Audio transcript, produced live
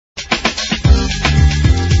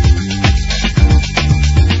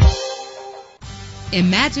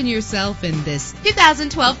Imagine yourself in this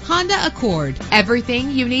 2012 Honda Accord. Everything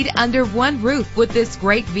you need under one roof with this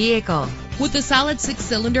great vehicle. With a solid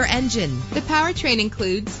 6-cylinder engine, the powertrain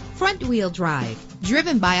includes front-wheel drive,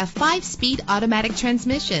 driven by a 5-speed automatic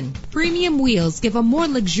transmission. Premium wheels give a more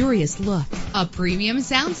luxurious look. A premium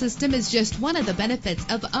sound system is just one of the benefits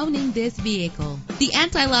of owning this vehicle. The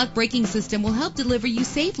anti-lock braking system will help deliver you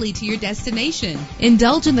safely to your destination.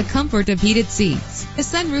 Indulge in the comfort of heated seats. The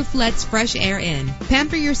sunroof lets fresh air in.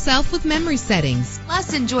 Pamper yourself with memory settings.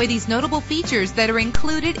 Plus, enjoy these notable features that are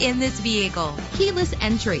included in this vehicle: keyless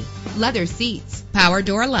entry, leather seats, power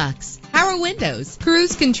door locks, power windows,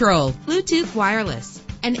 cruise control, Bluetooth wireless,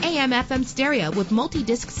 an AM/FM stereo with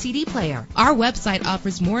multi-disc CD player. Our website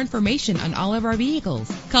offers more information on all of our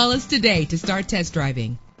vehicles. Call us today to start test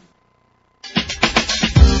driving.